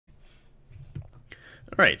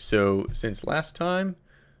Alright, so since last time,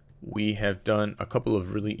 we have done a couple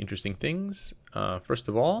of really interesting things. First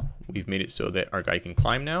of all, we've made it so that our guy can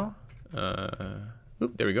climb now.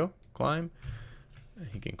 Oop, there we go. Climb.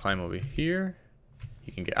 He can climb over here.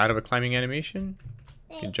 He can get out of a climbing animation.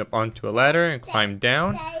 He can jump onto a ladder and climb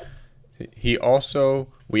down. He also,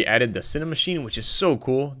 we added the cinema machine, which is so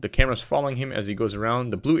cool. The camera's following him as he goes around.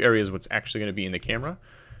 The blue area is what's actually going to be in the camera.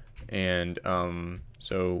 And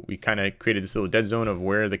so we kind of created this little dead zone of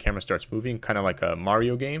where the camera starts moving, kind of like a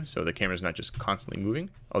Mario game. So the camera's not just constantly moving,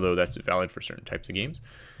 although that's valid for certain types of games.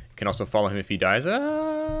 You can also follow him if he dies,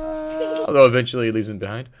 although eventually he leaves him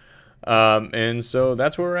behind. And so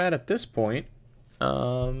that's where we're at this point.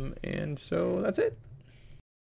 And so that's it.